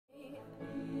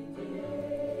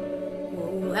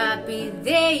happy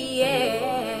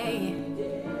day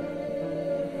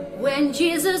when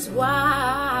Jesus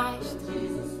washed,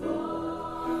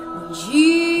 when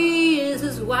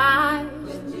Jesus washed,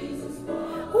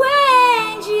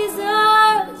 when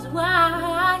Jesus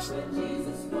washed,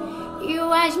 He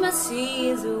washed my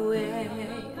sins away.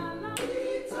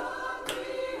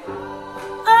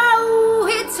 Oh,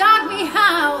 He taught me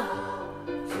how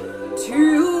to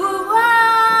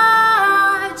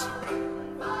watch,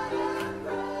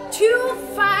 to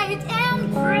fight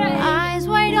and pray. Eyes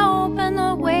wide open,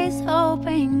 always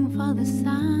hoping for the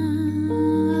sun.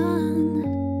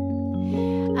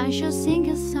 I shall sing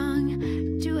a song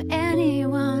to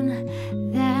anyone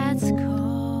that's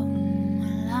come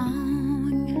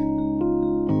along.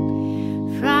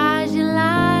 Fragile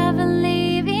life and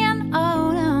living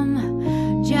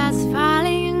autumn, just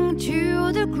falling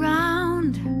to the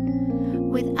ground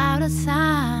without a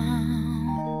sound.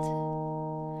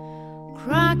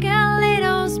 Crooked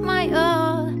little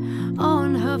smile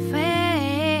on her face,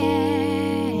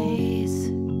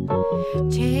 a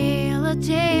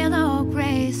tale of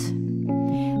grace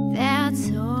that's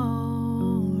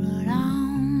all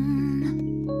around.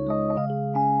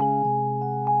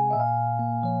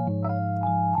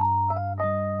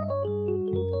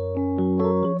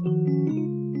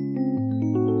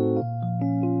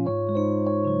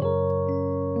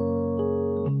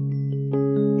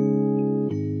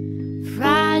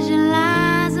 Fragile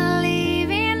as a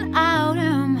living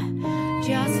autumn,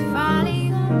 just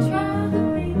falling on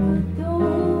traveling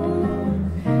door.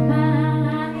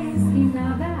 Mas que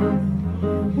nada,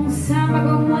 samba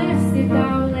como esse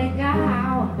tão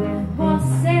legal,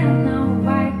 você não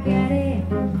vai querer.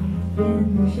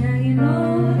 Deixa de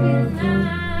novidade.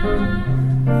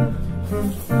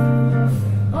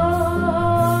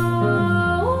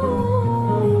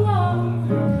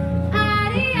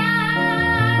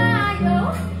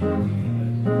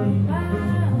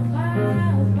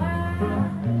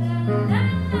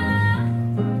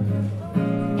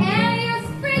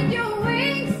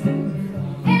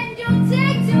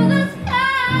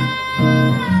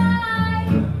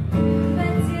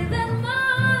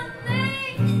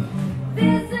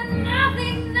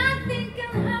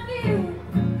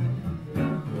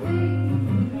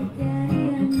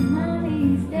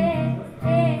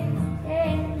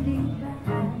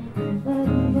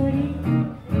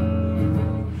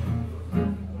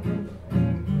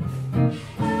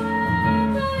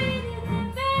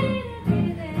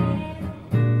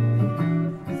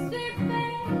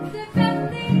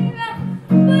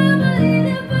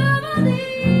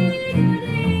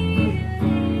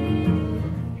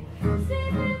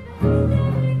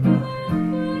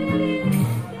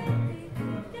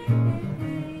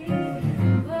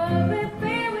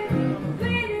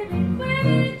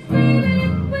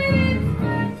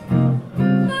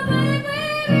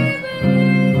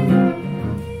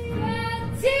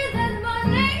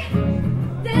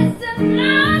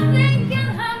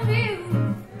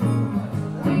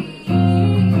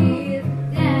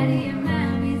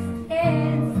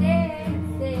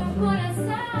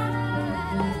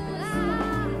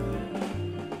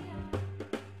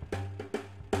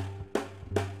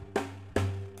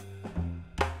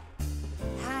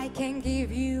 I can't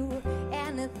give you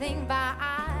anything but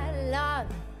I love,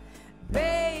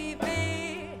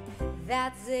 baby.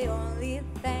 That's the only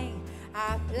thing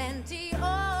I've plenty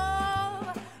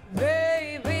of,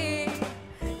 baby.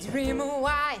 Dream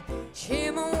why,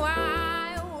 dream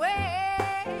why,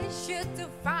 wish you to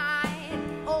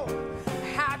find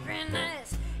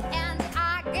happiness, and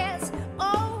I guess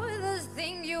this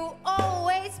thing you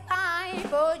always find.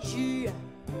 But gee,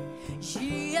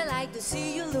 I like to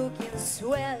see you looking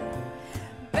swell,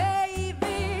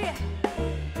 baby.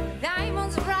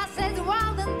 Diamonds, brushes,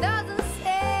 wild and doesn't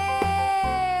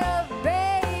sell,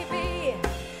 baby.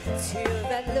 Till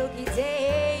that lucky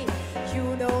day, you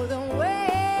know the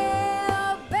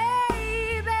well,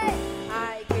 baby.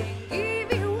 I can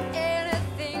give you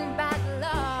anything but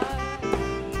love.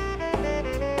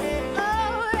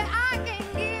 Oh, I can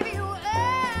give you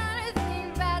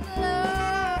anything but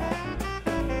love.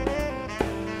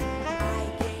 I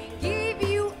can give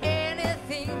you anything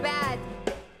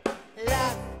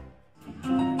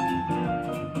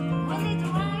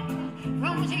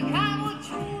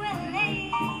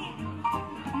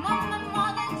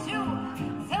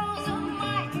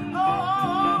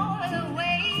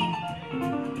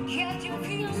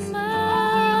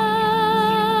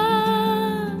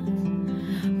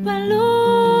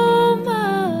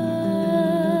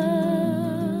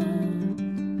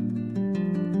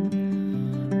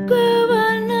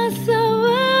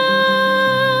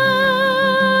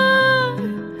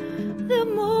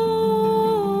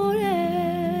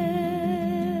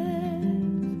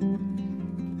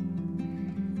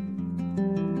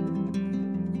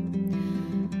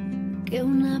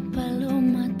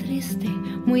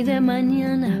de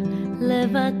mañana le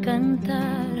va a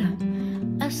cantar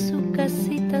a su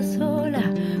casita sola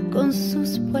con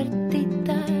sus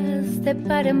puertitas de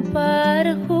par en par.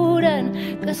 Juran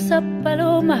que esa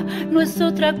paloma no es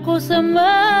otra cosa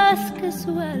más que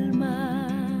su alma,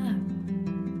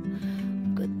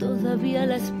 que todavía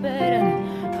la esperan,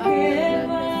 que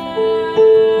va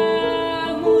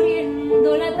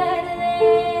muriendo la tarde.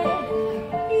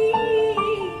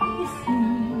 Y sí,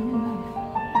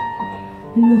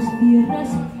 los tierras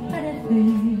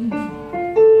parecen